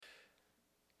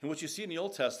And what you see in the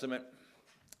Old Testament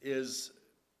is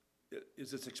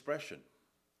its expression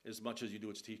as much as you do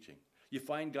its teaching. You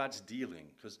find God's dealing,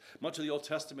 because much of the Old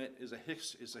Testament is a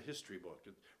history book.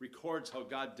 It records how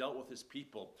God dealt with his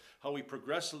people, how he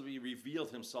progressively revealed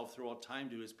himself throughout time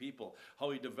to his people,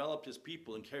 how he developed his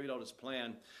people and carried out his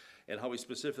plan, and how he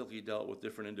specifically dealt with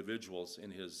different individuals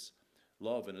in his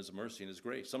love and his mercy and his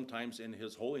grace, sometimes in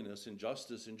his holiness and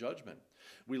justice and judgment.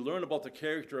 We learn about the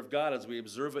character of God as we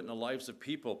observe it in the lives of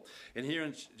people. And here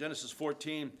in Genesis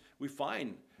 14, we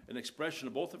find an expression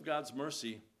of both of God's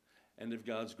mercy and of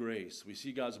God's grace. We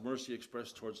see God's mercy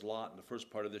expressed towards Lot in the first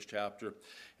part of this chapter,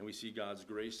 and we see God's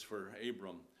grace for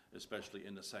Abram, especially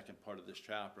in the second part of this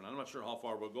chapter. And I'm not sure how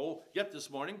far we'll go yet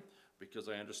this morning, because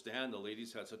I understand the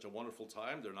ladies had such a wonderful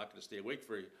time. They're not going to stay awake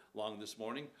very long this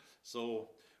morning.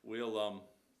 So I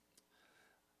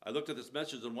looked at this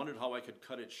message and wondered how I could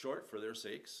cut it short for their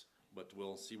sakes, but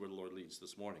we'll see where the Lord leads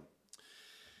this morning.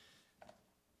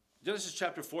 Genesis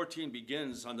chapter 14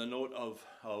 begins on the note of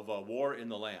war in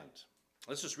the land.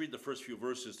 Let's just read the first few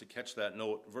verses to catch that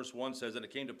note. Verse 1 says, "And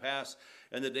it came to pass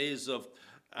in the days of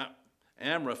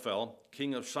Amraphel,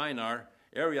 king of Shinar,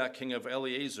 Arioch, king of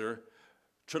Eliezer,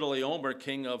 Chedorlaomer,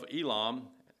 king of Elam,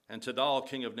 and Tidal,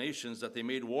 king of nations, that they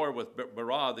made war with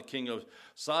Bera, the king of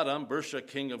Sodom, Bersha,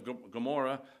 king of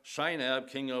Gomorrah, Shinab,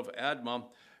 king of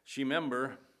Admah,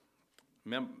 Shemember,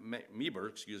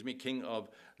 king of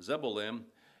Zebolim,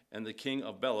 and the king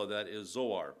of Bela, that is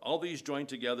Zoar. All these joined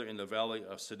together in the valley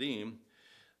of Siddim,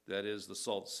 that is the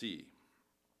Salt Sea."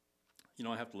 You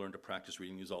know, I have to learn to practice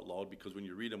reading these out loud, because when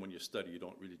you read them, when you study, you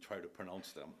don't really try to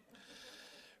pronounce them.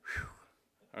 Whew.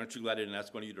 Aren't you glad I didn't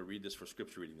ask one of you to read this for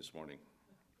scripture reading this morning?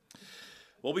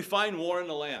 Well, we find war in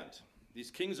the land.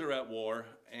 These kings are at war,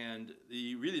 and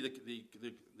the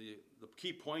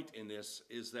key point in this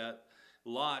is that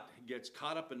Lot gets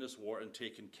caught up in this war and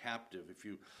taken captive. If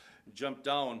you jump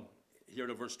down here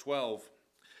to verse 12,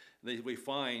 we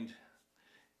find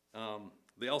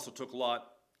they also took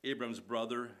Lot, Abram's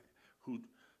brother's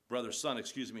son,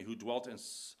 who dwelt in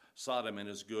Sodom, and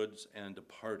his goods, and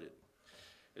departed.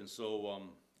 And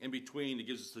so in between, it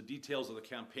gives us the details of the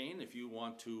campaign. If you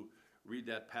want to read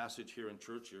that passage here in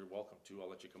church, you're welcome to. I'll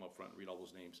let you come up front and read all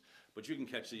those names. But you can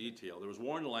catch the detail. There was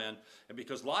war in the land, and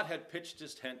because Lot had pitched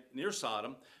his tent near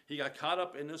Sodom, he got caught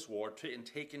up in this war and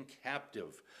taken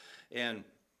captive. And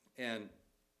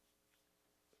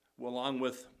along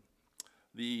with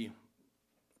the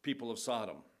people of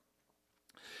Sodom.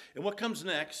 And what comes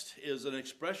next is an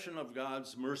expression of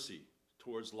God's mercy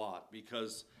towards Lot,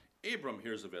 because Abram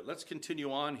hears of it. Let's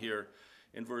continue on here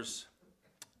in verse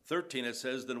 13. It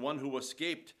says, "Then one who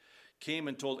escaped came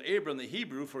and told Abram the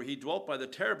Hebrew, for he dwelt by the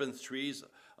terebinth trees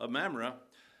of Mamre,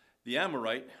 the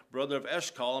Amorite, brother of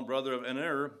Eshcol and brother of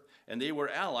Aner, and they were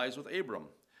allies with Abram.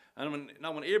 And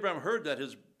when Abram heard that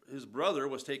his brother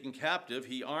was taken captive,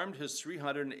 he armed his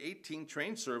 318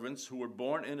 trained servants who were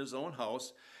born in his own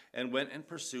house, and went in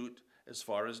pursuit as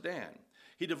far as Dan.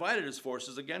 He divided his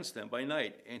forces against them by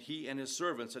night, and he and his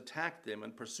servants attacked them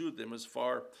and pursued them as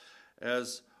far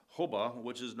as Hobah,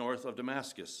 which is north of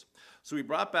Damascus. So he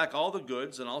brought back all the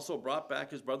goods, and also brought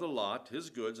back his brother Lot, his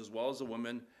goods, as well as the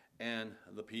women and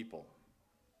the people."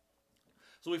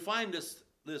 So we find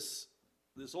this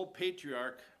old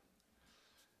patriarch,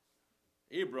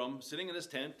 Abram, sitting in his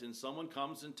tent, and someone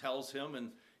comes and tells him,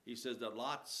 and he says that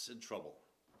Lot's in trouble.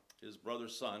 His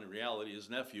brother's son, in reality his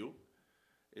nephew,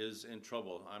 is in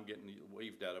trouble. I'm getting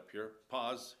waved at up here.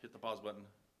 Pause. Hit the pause button.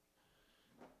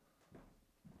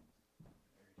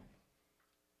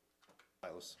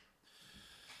 Silas.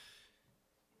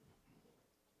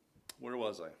 Where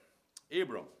was I?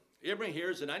 Abram. Abram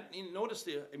hears, and notice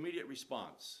the immediate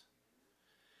response.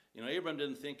 Abram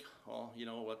didn't think, oh, you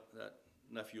know what, that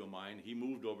nephew of mine, he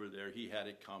moved over there, he had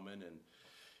it coming, and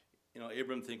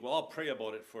Abram think, well, I'll pray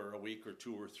about it for a week or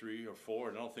two or three or four,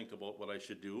 and I'll think about what I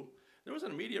should do. There was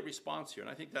an immediate response here, and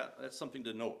I think that's something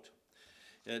to note.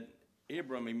 And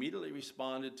Abram immediately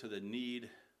responded to the need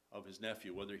of his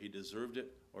nephew, whether he deserved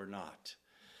it or not.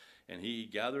 And he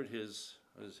gathered his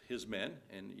men,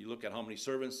 and you look at how many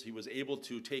servants he was able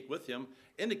to take with him,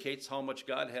 indicates how much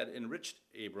God had enriched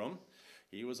Abram.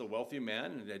 He was a wealthy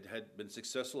man and had been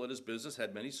successful at his business,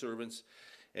 had many servants,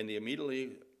 and he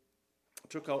immediately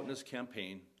took out in his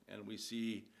campaign, and we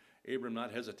see Abram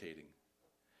not hesitating.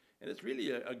 And it's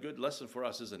really a good lesson for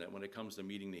us, isn't it, when it comes to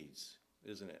meeting needs,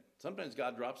 isn't it? Sometimes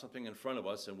God drops something in front of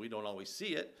us, and we don't always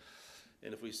see it.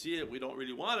 And if we see it, we don't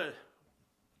really want to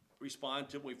respond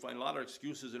to it. We find a lot of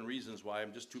excuses and reasons why.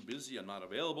 I'm just too busy, I'm not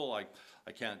available,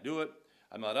 I can't do it,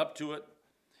 I'm not up to it.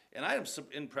 And I am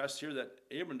impressed here that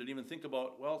Abram didn't even think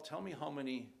about, well, tell me how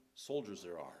many soldiers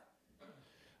there are.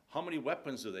 How many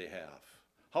weapons do they have?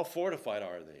 How fortified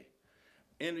are they?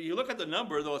 And you look at the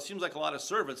number, though it seems like a lot of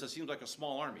servants, it seems like a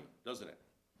small army, doesn't it?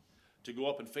 To go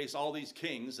up and face all these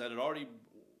kings that had already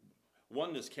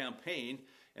won this campaign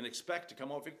and expect to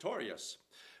come out victorious.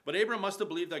 But Abram must have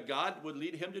believed that God would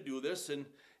lead him to do this,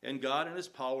 and God in his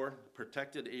power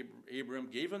protected Abram,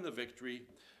 gave him the victory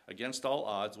against all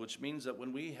odds, which means that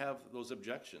when we have those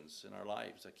objections in our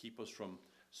lives that keep us from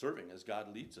serving as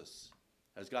God leads us,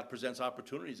 as God presents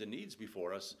opportunities and needs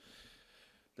before us,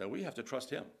 that we have to trust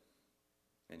him.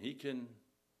 And he can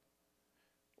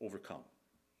overcome.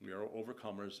 We are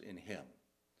overcomers in him.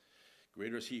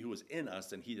 Greater is he who is in us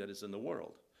than he that is in the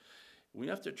world. We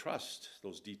have to trust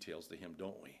those details to him,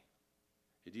 don't we?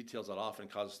 The details that often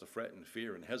cause us to fret and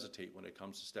fear and hesitate when it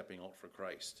comes to stepping out for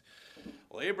Christ.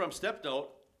 Well, Abram stepped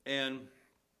out, and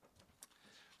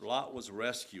Lot was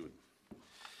rescued.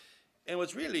 And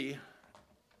what's really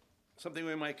something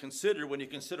we might consider when you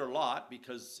consider Lot,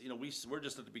 because we're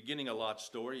just at the beginning of Lot's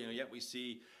story, yet we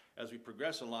see, as we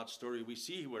progress in Lot's story, we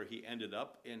see where he ended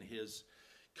up in his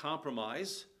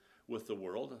compromise with the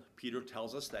world. Peter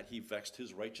tells us that he vexed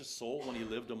his righteous soul when he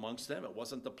lived amongst them. It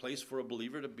wasn't the place for a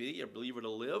believer to be, a believer to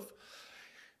live.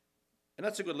 And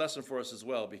that's a good lesson for us as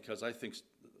well, because I think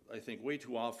way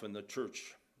too often the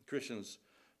church, Christians,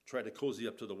 try to cozy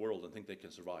up to the world and think they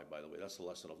can survive, by the way. That's the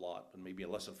lesson of Lot, and maybe a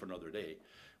lesson for another day.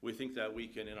 We think that we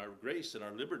can, in our grace and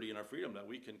our liberty and our freedom, that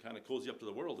we can kind of cozy up to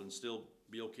the world and still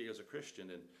be okay as a Christian.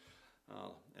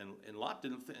 And Lot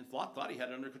Lot thought he had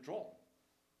it under control.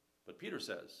 But Peter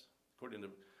says, according to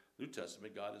the New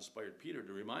Testament, God inspired Peter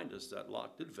to remind us that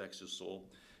Lot did vex his soul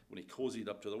when he cozied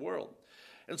up to the world.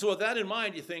 And so with that in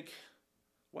mind, you think,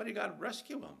 why did God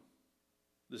rescue him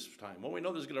this time? Well, we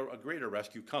know there's a greater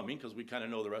rescue coming because we kind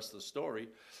of know the rest of the story.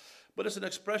 But it's an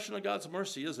expression of God's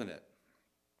mercy, isn't it?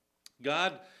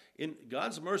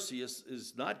 God's mercy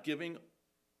is not giving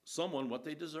someone what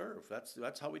they deserve.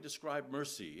 That's how we describe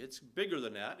mercy. It's bigger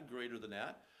than that and greater than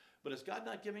that. But it's God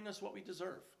not giving us what we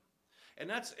deserve. And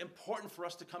that's important for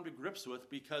us to come to grips with,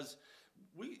 because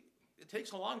it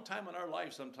takes a long time in our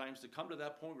life sometimes to come to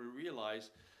that point where we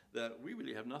realize that we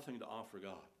really have nothing to offer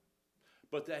God.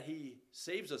 But that he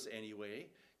saves us anyway,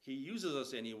 he uses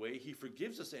us anyway, he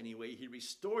forgives us anyway, he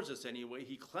restores us anyway,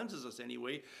 he cleanses us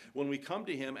anyway. When we come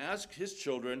to him as his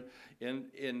children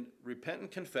in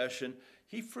repentant confession,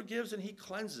 he forgives and he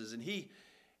cleanses. And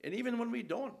even when we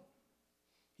don't,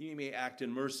 he may act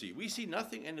in mercy. We see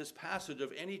nothing in this passage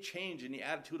of any change in the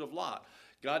attitude of Lot.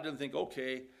 God didn't think,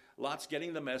 okay, Lot's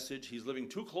getting the message. He's living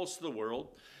too close to the world.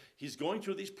 He's going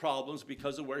through these problems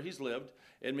because of where he's lived,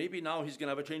 and maybe now he's going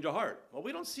to have a change of heart. Well,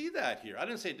 we don't see that here. I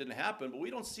didn't say it didn't happen, but we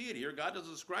don't see it here. God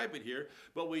doesn't describe it here.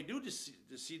 But we do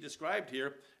see described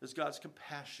here is God's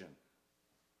compassion,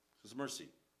 his mercy.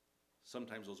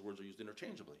 Sometimes those words are used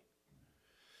interchangeably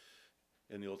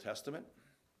in the Old Testament.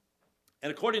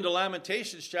 And according to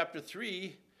Lamentations chapter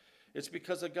 3, it's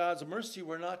because of God's mercy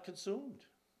we're not consumed.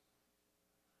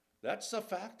 That's a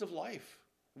fact of life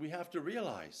we have to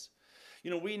realize.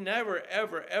 We never,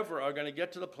 ever, ever are going to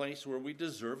get to the place where we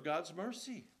deserve God's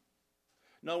mercy.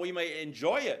 Now, we may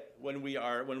enjoy it when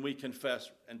we confess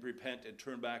and repent and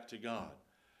turn back to God.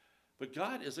 But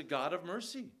God is a God of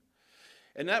mercy.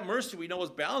 And that mercy we know is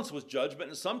balanced with judgment,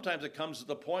 and sometimes it comes to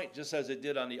the point, just as it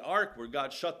did on the ark, where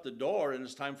God shut the door and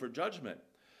it's time for judgment.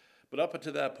 But up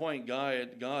until that point,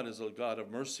 God is a God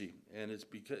of mercy, and it's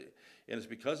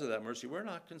because of that mercy we're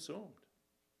not consumed.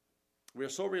 We are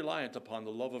so reliant upon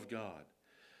the love of God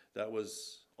that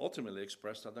was ultimately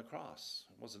expressed on the cross,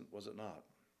 was it not?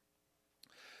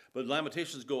 But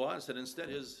Lamentations go on and said, instead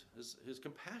his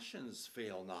compassions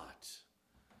fail not.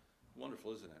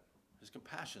 Wonderful, isn't it? His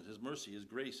compassion, his mercy, his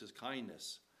grace, his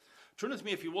kindness. Turn with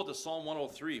me, if you will, to Psalm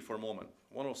 103 for a moment.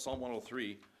 Psalm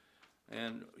 103.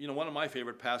 And, one of my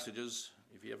favorite passages,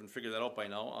 if you haven't figured that out by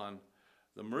now, on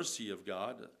the mercy of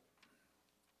God.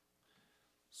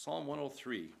 Psalm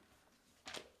 103.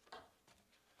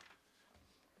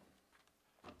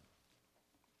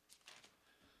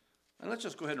 And let's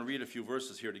just go ahead and read a few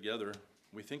verses here together.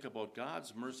 We think about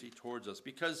God's mercy towards us,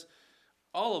 because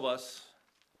all of us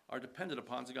are dependent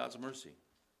upon God's mercy.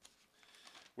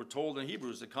 We're told in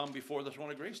Hebrews to come before the throne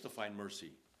of grace to find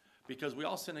mercy, because we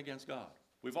all sin against God.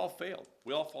 We've all failed.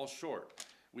 We all fall short.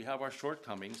 We have our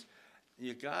shortcomings.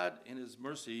 Yet God, in his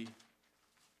mercy,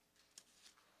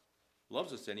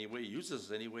 loves us anyway, uses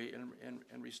us anyway,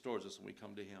 and restores us when we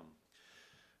come to him.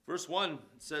 Verse 1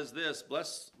 says this,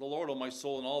 bless the Lord, O my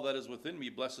soul, and all that is within me.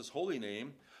 Bless his holy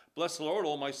name. Bless the Lord,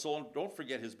 O my soul, and don't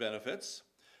forget his benefits,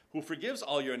 who forgives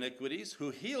all your iniquities, who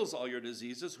heals all your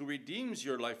diseases, who redeems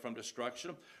your life from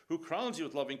destruction, who crowns you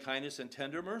with loving kindness and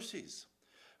tender mercies,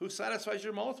 who satisfies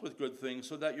your mouth with good things,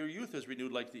 so that your youth is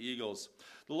renewed like the eagles.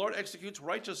 The Lord executes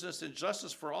righteousness and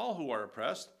justice for all who are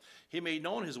oppressed. He made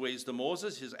known his ways to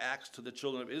Moses, his acts to the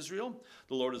children of Israel.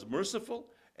 The Lord is merciful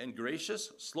and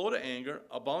gracious, slow to anger,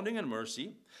 abounding in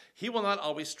mercy. He will not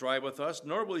always strive with us,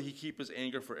 nor will he keep his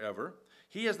anger forever.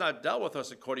 He has not dealt with us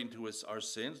according to our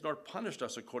sins, nor punished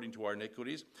us according to our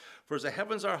iniquities. For as the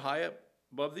heavens are high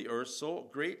above the earth, so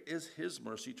great is his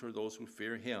mercy toward those who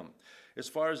fear him. As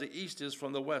far as the east is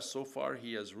from the west, so far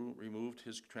he has removed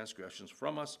his transgressions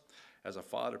from us. As a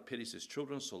father pities his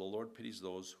children, so the Lord pities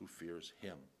those who fears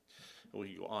him. And we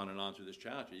can go on and on through this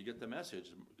chapter. You get the message.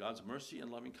 God's mercy and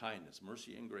loving kindness,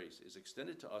 mercy and grace is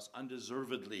extended to us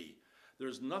undeservedly.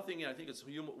 There's nothing, I think it's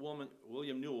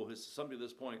William Newell has summed to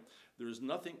this point, there is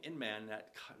nothing in man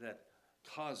that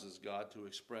causes God to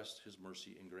express his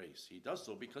mercy and grace. He does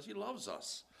so because he loves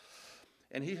us.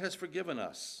 And he has forgiven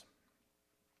us.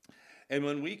 And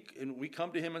when we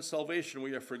come to him in salvation,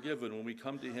 we are forgiven. When we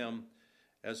come to him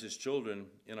as his children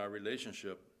in our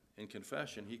relationship, in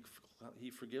confession, he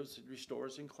forgives,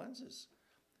 restores, and cleanses.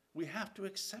 We have to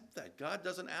accept that. God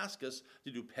doesn't ask us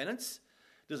to do penance,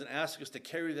 doesn't ask us to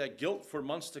carry that guilt for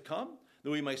months to come, that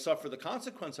we may suffer the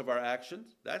consequence of our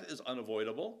actions. That is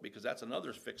unavoidable, because that's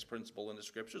another fixed principle in the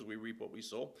scriptures. We reap what we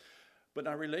sow. But in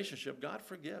our relationship, God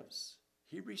forgives.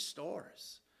 He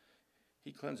restores.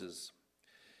 He cleanses.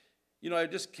 You know, I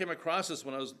just came across this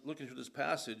when I was looking through this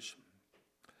passage.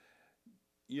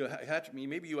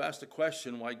 Maybe you asked the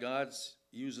question why God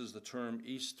uses the term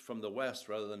east from the west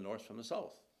rather than north from the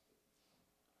south.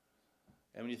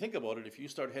 And when you think about it, if you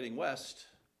start heading west,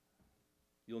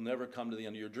 you'll never come to the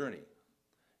end of your journey.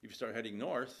 If you start heading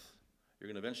north, you're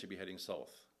going to eventually be heading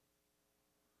south.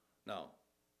 Now,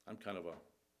 I'm kind of a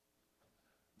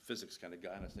physics kind of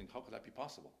guy, and I think, how could that be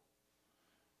possible?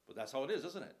 But that's how it is,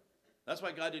 isn't it? That's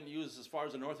why God didn't use as far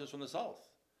as the north is from the south,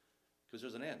 because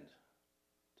there's an end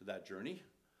to that journey.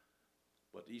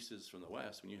 But east is from the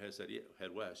west. When you head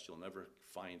west, you'll never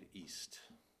find east.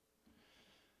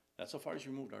 That's how far as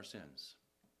you removed our sins.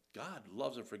 God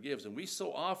loves and forgives, and we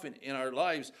so often in our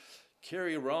lives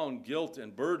carry around guilt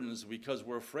and burdens because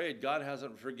we're afraid God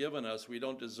hasn't forgiven us. We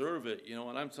don't deserve it,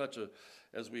 and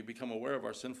as we become aware of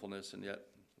our sinfulness, and yet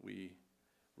we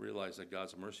realize that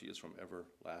God's mercy is from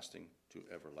everlasting to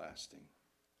everlasting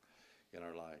in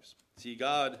our lives. See,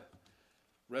 God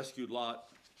rescued Lot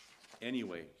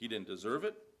anyway. He didn't deserve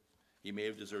it. He may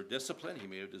have deserved discipline. He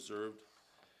may have deserved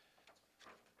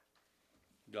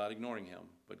God ignoring him,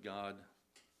 but God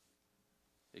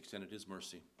extended his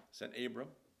mercy, sent Abram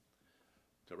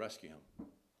to rescue him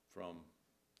from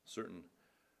certain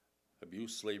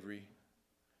abuse, slavery,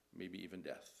 maybe even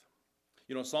death.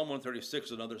 Psalm 136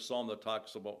 is another psalm that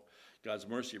talks about God's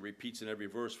mercy. It repeats in every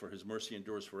verse, for his mercy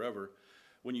endures forever.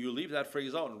 When you leave that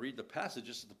phrase out and read the passage,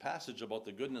 this is the passage about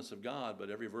the goodness of God, but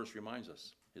every verse reminds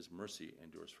us his mercy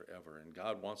endures forever. And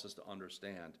God wants us to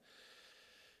understand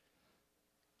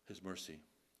his mercy.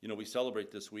 We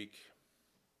celebrate this week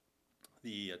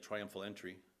the triumphal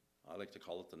entry. I like to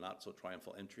call it the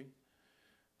not-so-triumphal entry.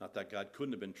 Not that God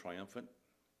couldn't have been triumphant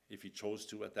if he chose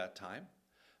to at that time,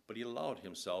 but he allowed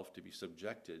himself to be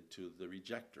subjected to the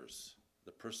rejectors,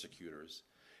 the persecutors,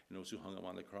 and those who hung him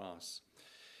on the cross.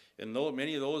 And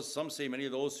though some say many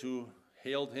of those who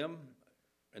hailed him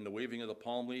and the waving of the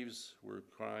palm leaves were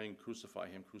crying, crucify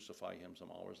him,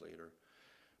 some hours later.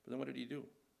 But then what did he do?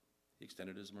 He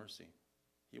extended his mercy.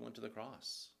 He went to the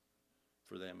cross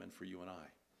for them and for you and I,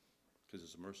 because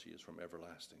his mercy is from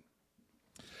everlasting.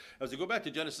 As we go back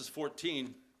to Genesis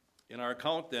 14, in our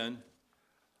account then,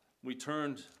 we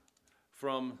turned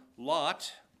from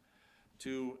Lot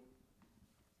to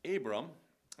Abram,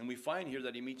 and we find here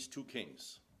that he meets two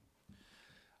kings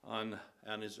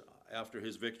after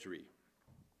his victory.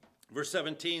 Verse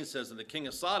 17 says that the king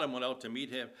of Sodom went out to meet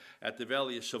him at the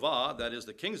valley of Shavah, that is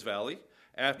the king's valley,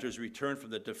 after his return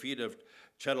from the defeat of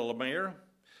Chedorlaomer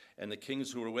and the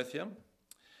kings who were with him.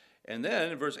 And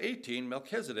then in verse 18,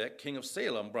 Melchizedek, king of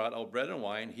Salem, brought out bread and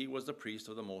wine. He was the priest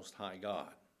of the Most High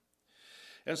God.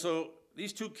 And so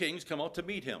these two kings come out to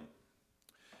meet him.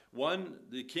 One,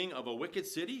 the king of a wicked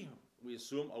city, we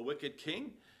assume a wicked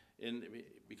king,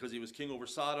 because he was king over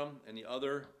Sodom, and the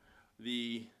other,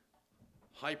 the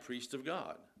high priest of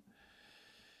God.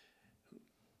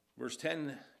 Verse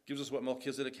 10 gives us what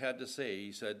Melchizedek had to say.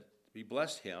 He said, he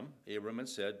blessed him, Abram, and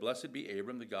said, blessed be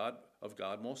Abram, the God of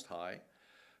God Most High,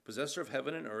 possessor of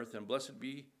heaven and earth, and blessed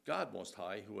be God Most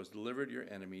High, who has delivered your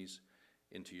enemies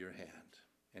into your hand.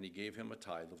 And he gave him a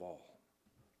tithe of all.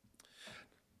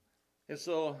 And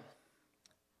so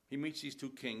he meets these two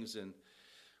kings, and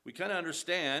we kind of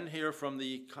understand here from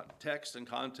the text and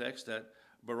context that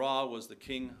Barah was the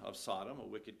king of Sodom, a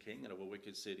wicked king and of a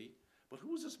wicked city. But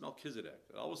who is this Melchizedek?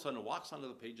 All of a sudden it walks onto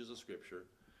the pages of Scripture,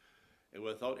 and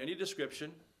without any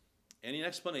description, any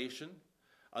explanation,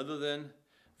 other than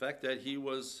the fact that he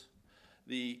was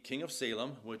the king of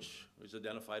Salem, which is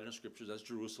identified in the Scriptures as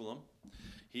Jerusalem.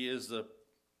 He was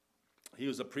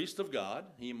a priest of God.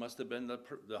 He must have been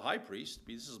the high priest.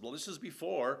 This is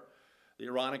before the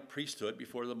Aaronic priesthood,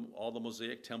 before all the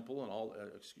Mosaic temple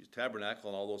and tabernacle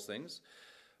and all those things.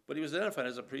 But he was identified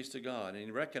as a priest of God, and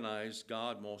he recognized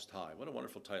God Most High. What a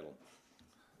wonderful title.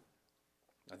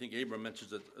 I think Abram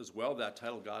mentions it as well, that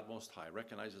title, God Most High,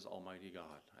 recognizes Almighty God.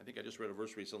 I think I just read a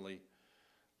verse recently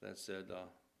that said,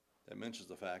 that mentions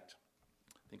the fact,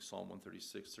 I think Psalm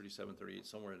 136, 37, 38,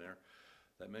 somewhere in there,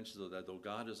 that mentions that though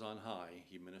God is on high,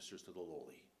 he ministers to the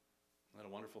lowly. Isn't that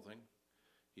a wonderful thing?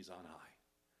 He's on high.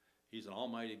 He's an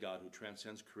almighty God who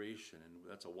transcends creation, and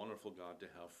that's a wonderful God to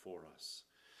have for us.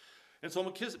 And so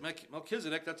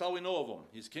Melchizedek, that's all we know of him.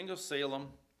 He's king of Salem,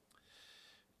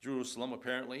 Jerusalem,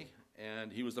 apparently,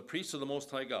 and he was the priest of the Most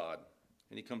High God,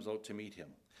 and he comes out to meet him.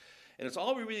 And it's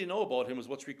all we really know about him is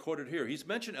what's recorded here. He's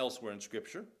mentioned elsewhere in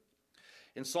Scripture.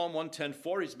 In Psalm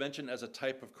 110:4, he's mentioned as a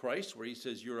type of Christ, where he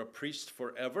says, you're a priest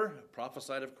forever,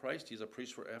 prophesied of Christ. He's a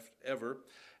priest forever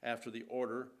after the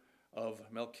order of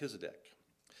Melchizedek.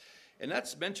 And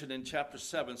that's mentioned in chapter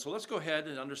 7. So let's go ahead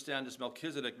and understand this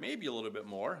Melchizedek maybe a little bit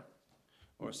more,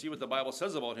 or see what the Bible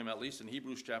says about him, at least in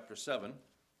Hebrews chapter 7.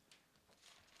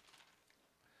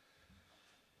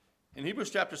 In Hebrews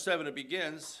chapter 7, it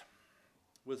begins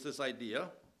with this idea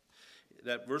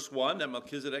that verse 1, that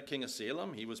Melchizedek, king of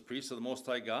Salem, he was priest of the Most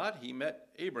High God. He met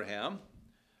Abraham,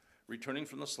 returning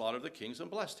from the slaughter of the kings, and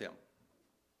blessed him.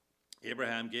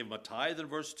 Abraham gave him a tithe in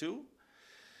verse 2,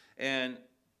 and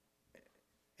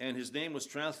his name was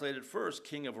translated first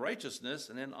king of righteousness,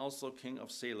 and then also king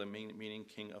of Salem, meaning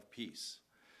king of peace.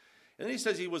 And then he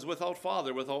says he was without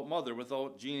father, without mother,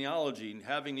 without genealogy,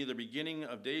 having neither beginning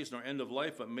of days nor end of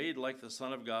life, but made like the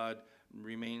Son of God,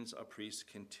 remains a priest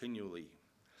continually.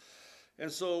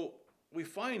 And so we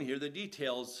find here the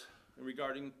details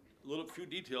regarding, few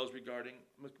details regarding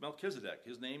Melchizedek.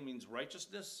 His name means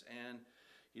righteousness, and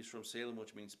he's from Salem,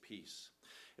 which means peace.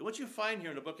 And what you find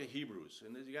here in the book of Hebrews,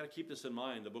 and you got to keep this in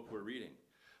mind, the book we're reading,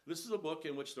 this is a book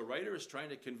in which the writer is trying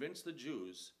to convince the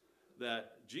Jews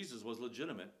that Jesus was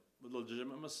legitimate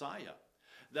Messiah,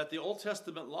 that the Old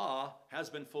Testament law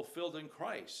has been fulfilled in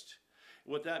Christ.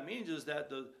 What that means is that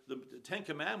the Ten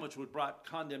Commandments would brought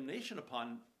condemnation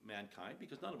upon mankind,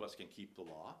 because none of us can keep the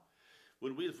law.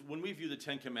 When we view the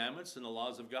Ten Commandments and the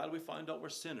laws of God, we find out we're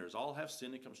sinners. All have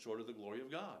sinned and come short of the glory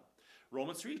of God.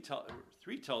 Romans 3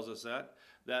 tells us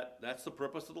that's the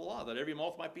purpose of the law, that every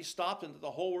mouth might be stopped and that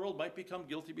the whole world might become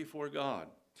guilty before God.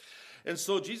 And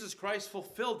so Jesus Christ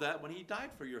fulfilled that when he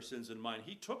died for your sins and mine.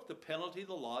 He took the penalty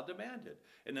the law demanded.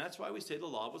 And that's why we say the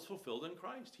law was fulfilled in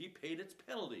Christ. He paid its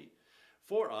penalty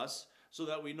for us so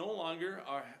that we no longer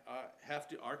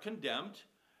are condemned,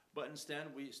 but instead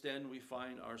we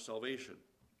find our salvation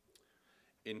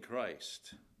in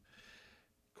Christ.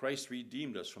 Christ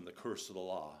redeemed us from the curse of the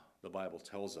law, the Bible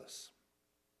tells us.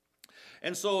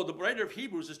 And so the writer of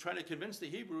Hebrews is trying to convince the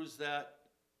Hebrews that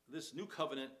this new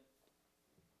covenant,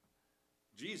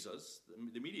 Jesus,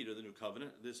 the mediator of the new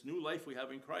covenant, this new life we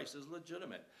have in Christ is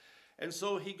legitimate. And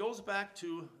so he goes back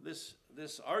to this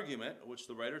argument, which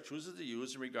the writer chooses to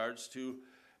use in regards to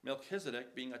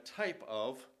Melchizedek being a type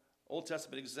of Old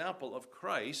Testament example of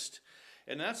Christ.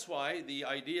 And that's why the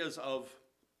ideas of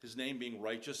his name being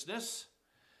righteousness,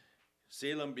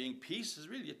 Salem being peace, is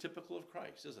really a typical of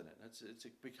Christ, isn't it?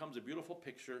 It becomes a beautiful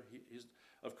picture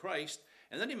of Christ.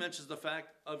 And then he mentions the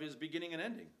fact of his beginning and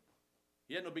ending.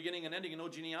 He had no beginning and ending and no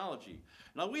genealogy.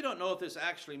 Now, we don't know if this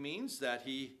actually means that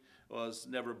he was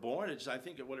never born. I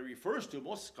think what it refers to,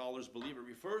 most scholars believe it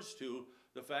refers to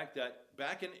the fact that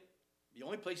back in the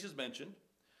only place is mentioned,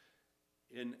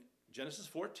 in Genesis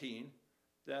 14,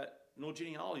 that no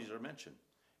genealogies are mentioned.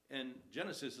 And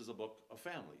Genesis is a book of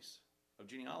families, of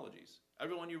genealogies.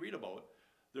 Everyone you read about,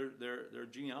 their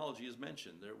genealogy is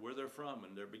mentioned, where they're from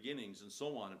and their beginnings and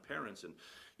so on, and parents, and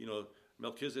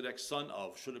Melchizedek, son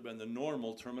of, should have been the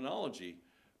normal terminology.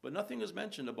 But nothing is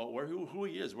mentioned about who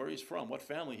he is, where he's from, what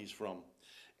family he's from.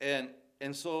 And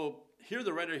so here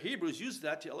the writer of Hebrews uses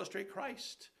that to illustrate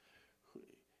Christ,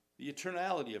 the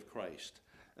eternality of Christ,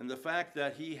 and the fact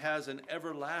that he has an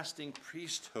everlasting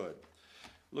priesthood.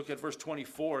 Look at verse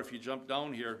 24, if you jump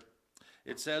down here.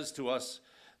 It says to us,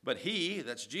 but he,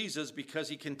 that's Jesus, because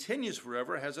he continues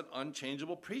forever, has an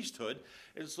unchangeable priesthood.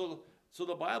 And so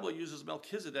the Bible uses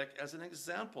Melchizedek as an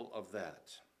example of that.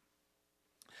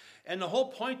 And the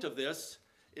whole point of this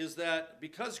is that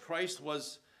because Christ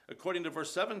was, according to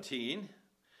verse 17,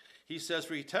 he says,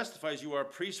 for he testifies, you are a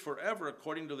priest forever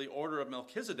according to the order of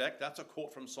Melchizedek. That's a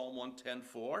quote from Psalm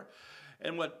 110:4.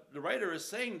 And what the writer is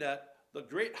saying, that the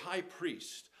great high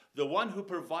priest, the one who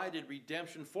provided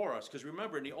redemption for us. Because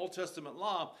remember, in the Old Testament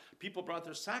law, people brought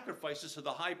their sacrifices to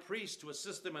the high priest to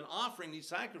assist them in offering these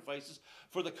sacrifices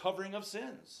for the covering of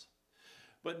sins.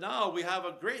 But now we have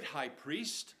a great high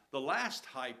priest, the last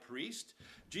high priest,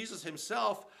 Jesus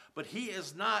himself, but he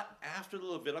is not after the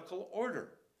Levitical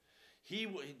order.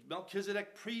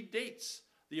 Melchizedek predates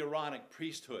the Aaronic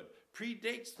priesthood,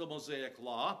 predates the Mosaic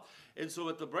law. And so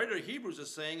what the writer of Hebrews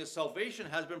is saying is salvation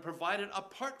has been provided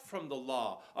apart from the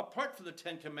law, apart from the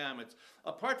Ten Commandments,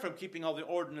 apart from keeping all the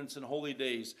ordinance and holy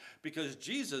days, because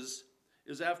Jesus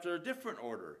is after a different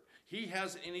order. He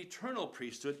has an eternal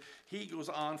priesthood. He goes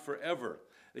on forever.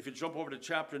 If you jump over to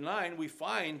chapter 9, we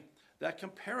find that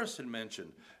comparison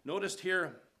mentioned. Notice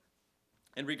here,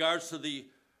 in regards to the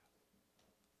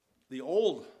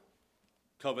old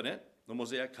covenant, the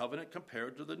Mosaic covenant,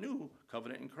 compared to the new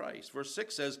covenant in Christ. Verse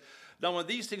 6 says, now when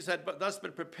these things had thus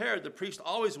been prepared, the priest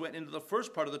always went into the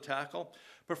first part of the tabernacle,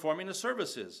 performing the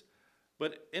services.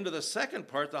 But into the second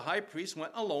part, the high priest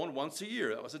went alone once a year.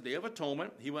 That was a day of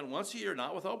atonement. He went once a year,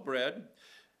 not without blood,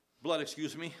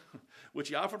 which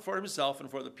he offered for himself and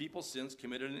for the people's sins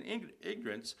committed in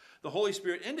ignorance. The Holy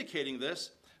Spirit indicating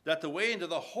this, that the way into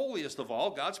the holiest of all,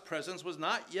 God's presence, was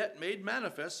not yet made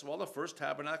manifest while the first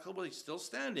tabernacle was still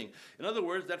standing. In other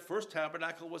words, that first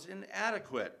tabernacle was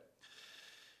inadequate.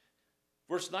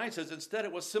 Verse 9 says, instead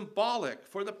it was symbolic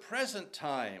for the present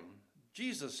time,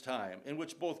 Jesus' time, in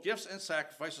which both gifts and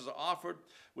sacrifices are offered,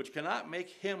 which cannot make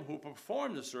him who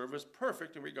performed the service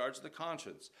perfect in regards to the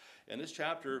conscience. And this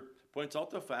chapter points out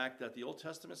the fact that the Old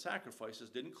Testament sacrifices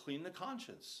didn't clean the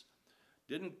conscience,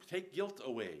 didn't take guilt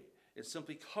away. It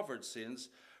simply covered sins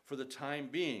for the time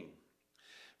being.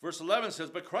 Verse 11 says,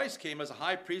 but Christ came as a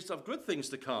high priest of good things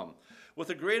to come, with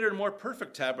a greater and more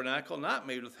perfect tabernacle, not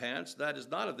made with hands, that is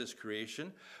not of this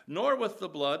creation, nor with the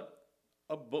blood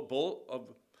of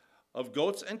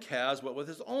goats and calves, but with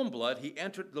his own blood he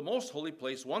entered the most holy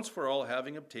place once for all,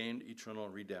 having obtained eternal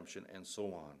redemption, and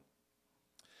so on.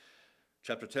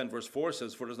 Chapter 10, verse 4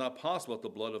 says, for it is not possible that the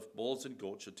blood of bulls and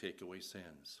goats should take away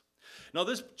sins. Now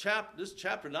this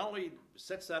chapter not only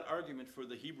sets that argument for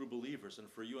the Hebrew believers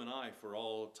and for you and I for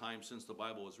all time since the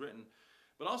Bible was written,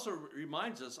 but also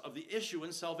reminds us of the issue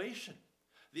in salvation.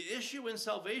 The issue in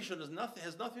salvation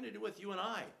has nothing to do with you and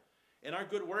I and our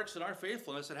good works and our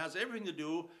faithfulness. It has everything to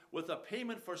do with a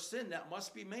payment for sin that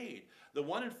must be made. The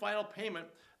one and final payment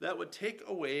that would take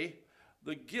away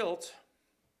the guilt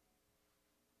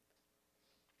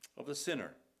of the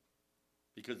sinner,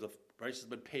 because the price has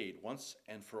been paid once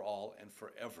and for all and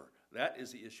forever. That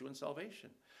is the issue in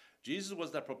salvation. Jesus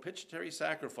was that propitiatory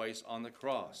sacrifice on the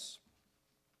cross.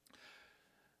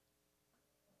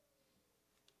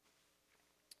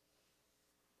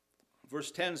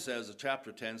 Verse 10 says,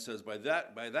 chapter 10 says, by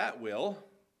that will,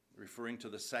 referring to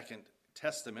the Second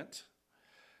Testament,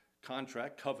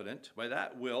 contract, covenant, by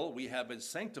that will we have been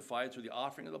sanctified through the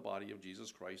offering of the body of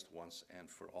Jesus Christ once and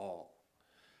for all.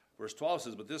 Verse 12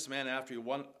 says, but this man, after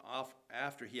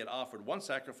he had offered one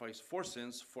sacrifice for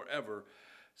sins forever,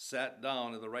 sat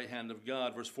down at the right hand of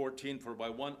God. Verse 14, for by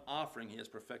one offering he has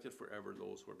perfected forever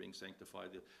those who are being sanctified.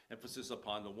 The emphasis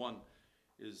upon the one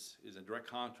is in direct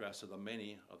contrast to the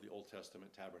many of the Old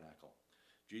Testament tabernacle.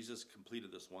 Jesus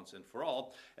completed this once and for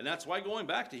all. And that's why, going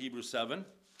back to Hebrews 7,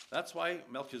 that's why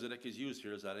Melchizedek is used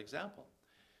here as that example.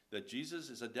 That Jesus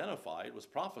is identified, was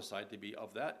prophesied to be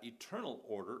of that eternal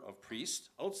order of priests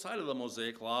outside of the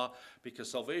Mosaic law, because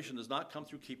salvation does not come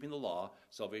through keeping the law.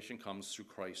 Salvation comes through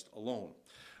Christ alone.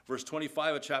 Verse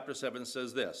 25 of chapter 7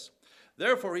 says this,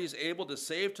 therefore he is able to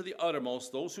save to the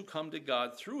uttermost those who come to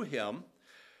God through him,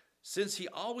 since he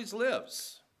always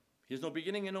lives. He has no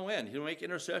beginning and no end. He will make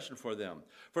intercession for them.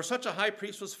 For such a high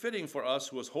priest was fitting for us,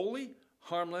 who was holy,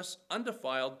 harmless,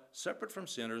 undefiled, separate from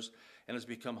sinners, and has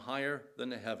become higher than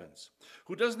the heavens,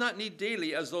 who does not need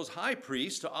daily, as those high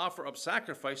priests, to offer up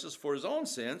sacrifices for his own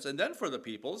sins and then for the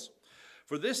people's.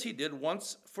 For this he did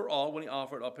once for all when he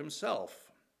offered up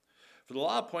himself. For the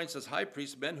law appoints as high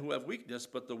priests men who have weakness,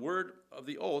 but the word of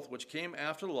the oath, which came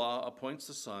after the law, appoints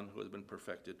the Son who has been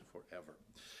perfected forever.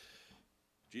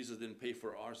 Jesus didn't pay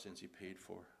for our sins, he paid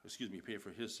for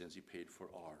his sins, he paid for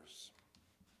ours.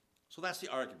 So that's the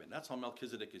argument. That's how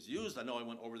Melchizedek is used. I know I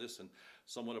went over this in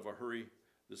somewhat of a hurry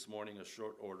this morning, a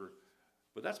short order.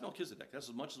 But that's Melchizedek. That's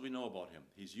as much as we know about him.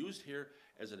 He's used here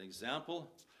as an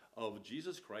example of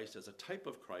Jesus Christ, as a type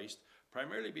of Christ,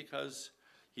 primarily because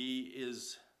he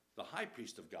is the high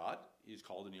priest of God. he's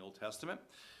called in the Old Testament.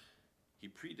 He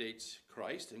predates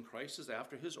Christ, and Christ is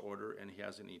after his order, and he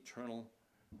has an eternal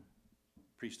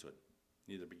priesthood,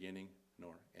 neither beginning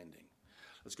nor ending.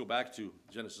 Let's go back to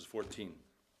Genesis 14.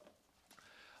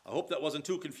 I hope that wasn't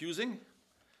too confusing.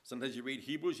 Sometimes you read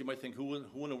Hebrews, you might think, who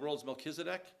in the world is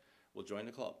Melchizedek? Well, join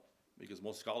the club, because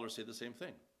most scholars say the same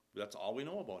thing. That's all we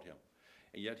know about him.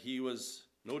 And yet he was,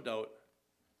 no doubt,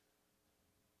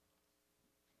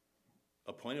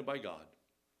 appointed by God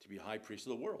to be high priest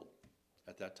of the world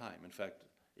at that time. In fact,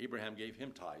 Abraham gave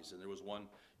him tithes, and there was one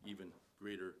even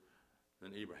greater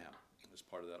than Abraham as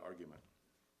part of that argument.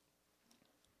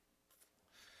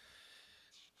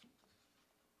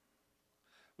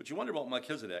 What you wonder about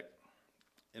Melchizedek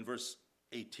in verse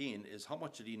 18 is how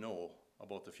much did he know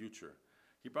about the future?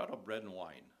 He brought up bread and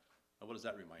wine. Now, what does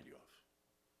that remind you of?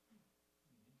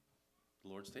 The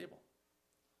Lord's table.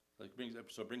 So it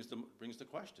brings the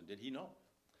question, did he know?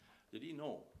 Did he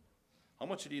know? How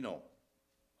much did he know?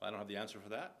 I don't have the answer for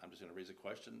that. I'm just going to raise a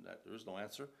question that there is no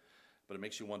answer. But it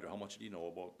makes you wonder, how much did he know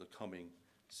about the coming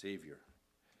Savior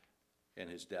and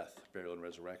his death, burial, and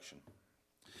resurrection?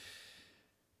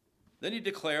 Then he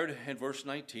declared in verse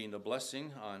 19 the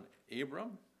blessing on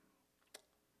Abram,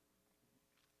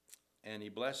 and he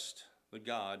blessed the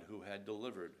God who had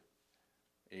delivered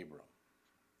Abram.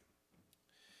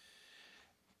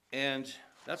 And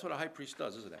that's what a high priest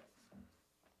does, isn't it?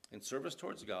 In service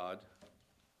towards God,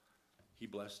 he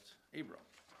blessed Abram.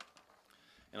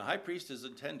 And a high priest is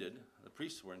intended, the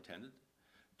priests were intended,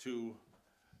 to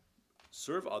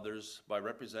serve others by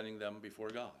representing them before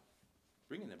God,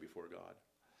 bringing them before God.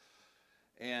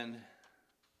 And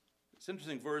it's an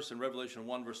interesting verse in Revelation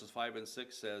 1, verses 5 and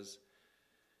 6 says,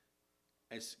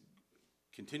 as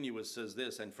continuous says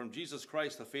this, and from Jesus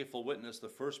Christ, the faithful witness, the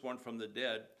firstborn from the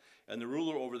dead, and the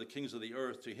ruler over the kings of the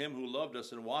earth, to him who loved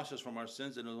us and washed us from our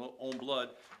sins in his own blood,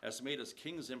 has made us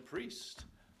kings and priests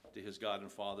to his God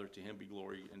and Father. To him be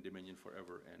glory and dominion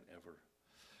forever and ever.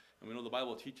 And we know the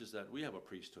Bible teaches that we have a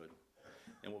priesthood.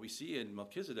 And what we see in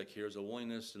Melchizedek here is a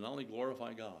willingness to not only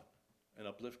glorify God and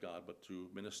uplift God, but to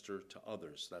minister to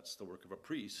others. That's the work of a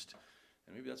priest.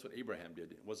 And maybe that's what Abraham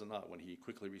did. It was not when he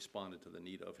quickly responded to the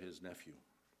need of his nephew.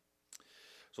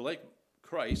 So like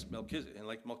Christ, and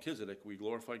like Melchizedek, we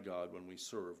glorify God when we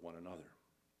serve one another.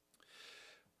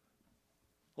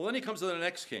 Well, then he comes to the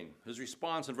next king. His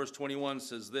response in verse 21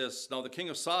 says this, Now the king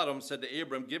of Sodom said to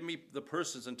Abram, Give me the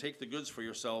persons and take the goods for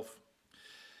yourself.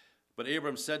 But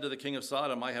Abram said to the king of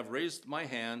Sodom, I have raised my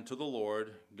hand to the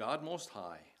Lord, God Most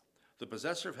High, the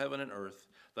possessor of heaven and earth,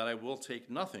 that I will take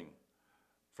nothing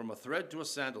from a thread to a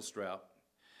sandal strap,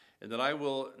 and that I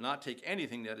will not take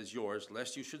anything that is yours,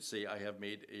 lest you should say, I have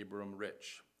made Abram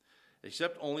rich,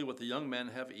 except only what the young men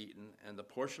have eaten, and the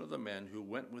portion of the men who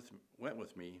went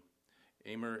with me,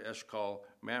 Amer, Eshcol,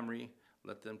 Mamre,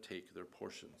 let them take their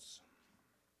portions.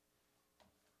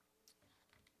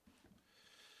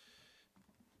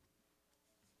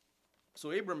 So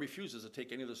Abram refuses to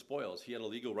take any of the spoils. He had a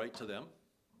legal right to them.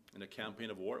 In a campaign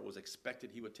of war, it was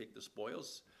expected he would take the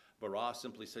spoils. Barah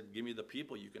simply said, Give me the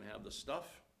people, you can have the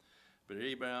stuff. But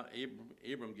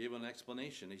Abram gave an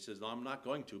explanation. He says, No, I'm not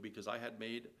going to, because I had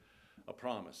made a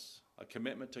promise, a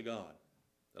commitment to God,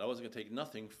 that I wasn't going to take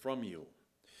nothing from you.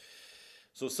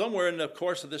 So somewhere in the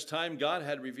course of this time, God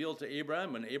had revealed to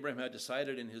Abraham, and Abraham had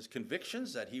decided in his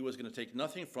convictions that he was going to take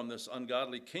nothing from this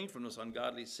ungodly king, from this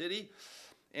ungodly city.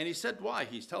 And he said why.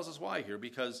 He tells us why here,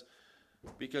 because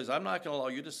I'm not going to allow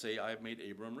you to say I have made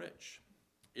Abram rich.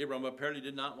 Abram apparently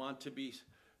did not want to be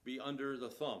under the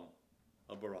thumb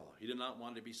of Barah. He did not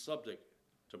want to be subject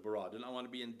to Barah, did not want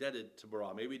to be indebted to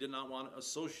Barah. Maybe he did not want to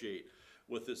associate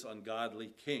with this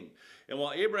ungodly king. And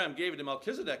while Abraham gave to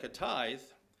Melchizedek a tithe,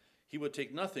 he would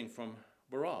take nothing from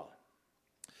Barah.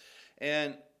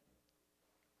 And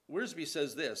Wiersbe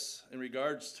says this in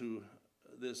regards to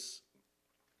this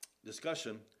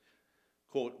discussion,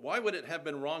 quote, Why would it have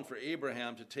been wrong for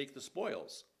Abraham to take the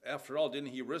spoils? After all, didn't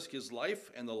he risk his life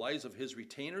and the lives of his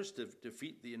retainers to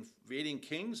defeat the invading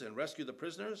kings and rescue the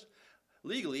prisoners?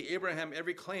 Legally, Abraham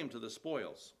every claim to the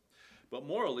spoils, but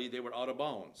morally they were out of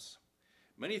bounds.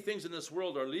 Many things in this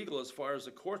world are legal as far as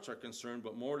the courts are concerned,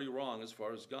 but morally wrong as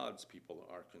far as God's people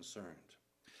are concerned.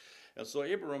 And so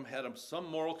Abraham had some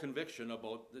moral conviction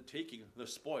about taking the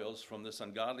spoils from this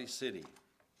ungodly city.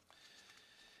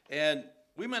 And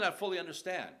we may not fully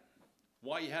understand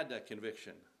why he had that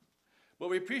conviction, but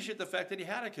we appreciate the fact that he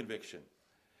had a conviction.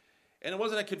 And it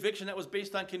wasn't a conviction that was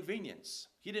based on convenience.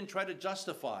 He didn't try to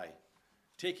justify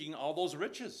taking all those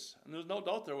riches. And there's no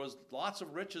doubt there was lots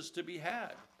of riches to be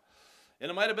had. And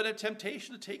it might have been a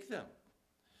temptation to take them.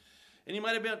 And he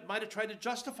might have tried to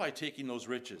justify taking those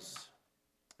riches.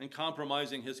 and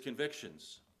compromising his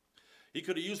convictions. He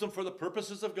could have used them for the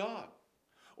purposes of God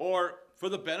or for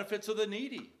the benefits of the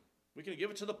needy. We can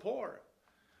give it to the poor.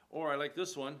 Or I like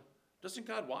this one, doesn't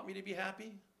God want me to be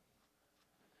happy?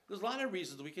 There's a lot of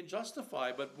reasons we can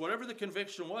justify, but whatever the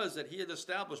conviction was that he had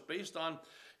established based on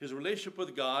his relationship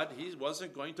with God, he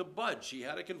wasn't going to budge. He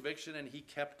had a conviction and he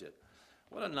kept it.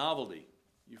 What a novelty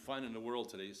you find in the world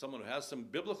today. Someone who has some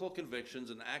biblical convictions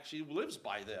and actually lives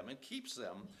by them and keeps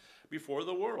them before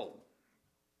the world.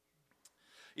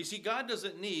 You see, God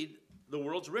doesn't need the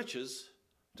world's riches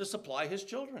to supply his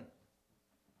children.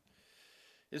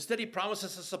 Instead, he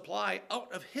promises to supply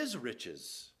out of his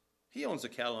riches. He owns the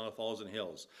cattle on 1,000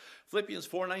 hills. Philippians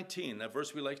 4:19, that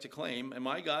verse we like to claim, and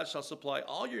my God shall supply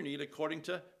all your need according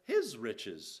to his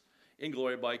riches in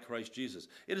glory by Christ Jesus.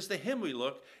 It is to him we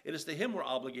look. It is to him we're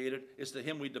obligated. It's to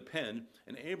him we depend.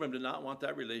 And Abram did not want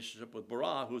that relationship with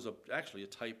Barah, who's actually a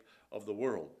type of the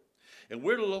world. And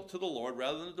we're to look to the Lord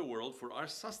rather than the world for our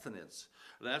sustenance.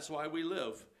 And that's why we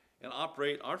live and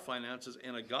operate our finances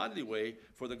in a godly way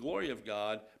for the glory of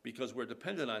God, because we're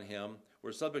dependent on him,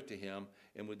 we're subject to him,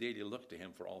 and we daily look to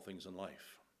him for all things in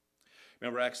life.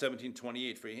 Remember Acts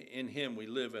 17:28, for in him we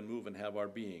live and move and have our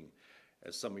being,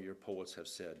 as some of your poets have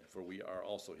said, for we are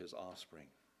also his offspring.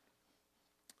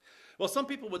 Well, some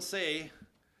people would say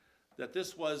that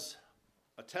this was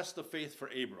a test of faith for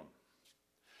Abram.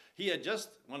 He had just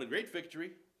won a great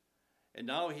victory, and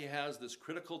now he has this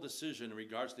critical decision in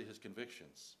regards to his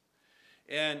convictions.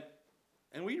 And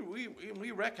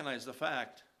we recognize the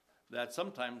fact that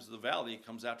sometimes the valley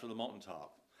comes after the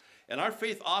mountaintop. And our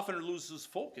faith often loses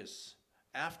focus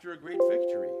after a great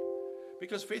victory.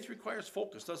 Because faith requires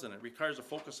focus, doesn't it? It requires a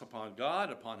focus upon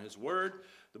God, upon his word.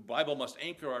 The Bible must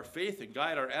anchor our faith and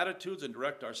guide our attitudes and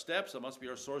direct our steps. It must be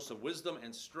our source of wisdom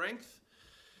and strength.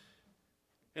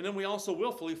 And then we also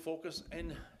willfully focus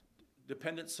in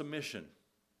dependent submission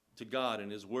to God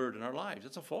and his word in our lives.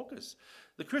 It's a focus.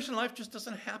 The Christian life just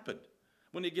doesn't happen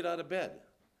when you get out of bed.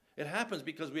 It happens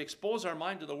because we expose our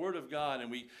mind to the word of God, and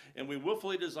we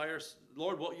willfully desire,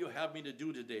 Lord, what you have me to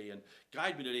do today, and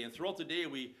guide me today. And throughout the day,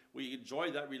 we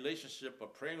enjoy that relationship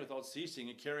of praying without ceasing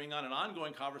and carrying on an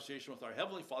ongoing conversation with our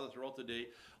Heavenly Father throughout the day.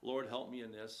 Lord, help me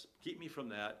in this. Keep me from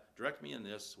that. Direct me in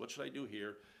this. What should I do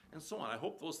here? And so on. I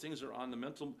hope those things are on the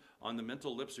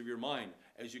mental lips of your mind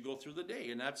as you go through the day.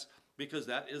 And that's because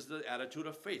that is the attitude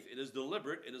of faith. It is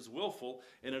deliberate, it is willful,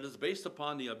 and it is based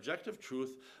upon the objective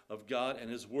truth of God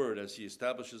and his word as he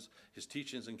establishes his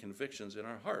teachings and convictions in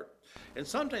our heart. And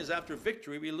sometimes after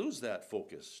victory, we lose that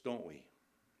focus, don't we?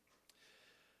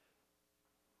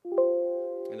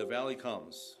 And the valley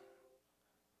comes.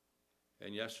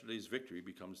 And yesterday's victory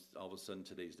becomes all of a sudden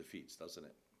today's defeats, doesn't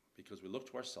it? Because we look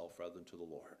to ourselves rather than to the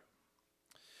Lord.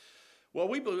 Well,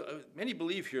 many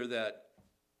believe here that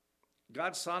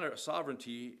God's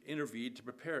sovereignty intervened to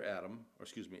prepare Abram.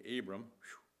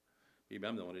 Maybe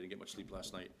I'm the one who didn't get much sleep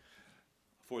last night,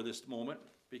 for this moment,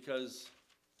 because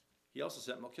he also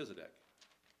sent Melchizedek.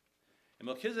 And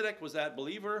Melchizedek was that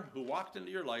believer who walked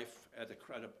into your life at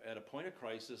a point of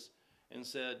crisis and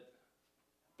said,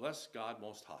 bless God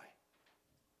Most High.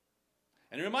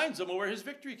 And it reminds him of where his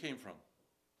victory came from.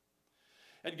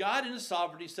 And God in his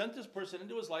sovereignty sent this person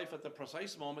into his life at the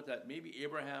precise moment that maybe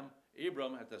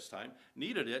Abram at this time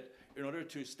needed it in order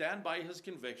to stand by his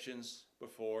convictions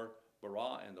before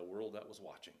Barah and the world that was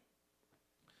watching.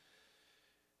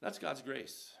 That's God's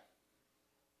grace.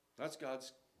 That's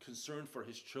God's concern for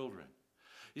his children.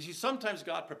 You see, sometimes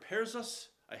God prepares us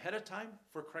ahead of time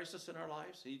for crisis in our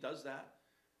lives. He does that.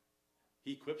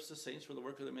 He equips the saints for the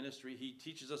work of the ministry. He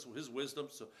teaches us his wisdom,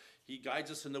 so he guides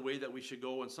us in the way that we should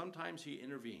go, and sometimes he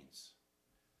intervenes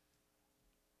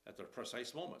at the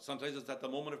precise moment. Sometimes it's at the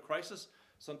moment of crisis.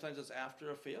 Sometimes it's after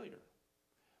a failure,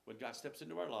 when God steps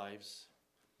into our lives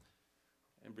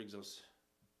and brings us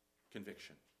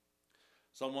conviction.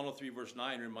 Psalm 103 verse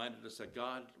 9 reminded us that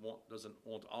God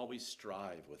won't always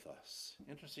strive with us.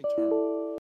 Interesting term.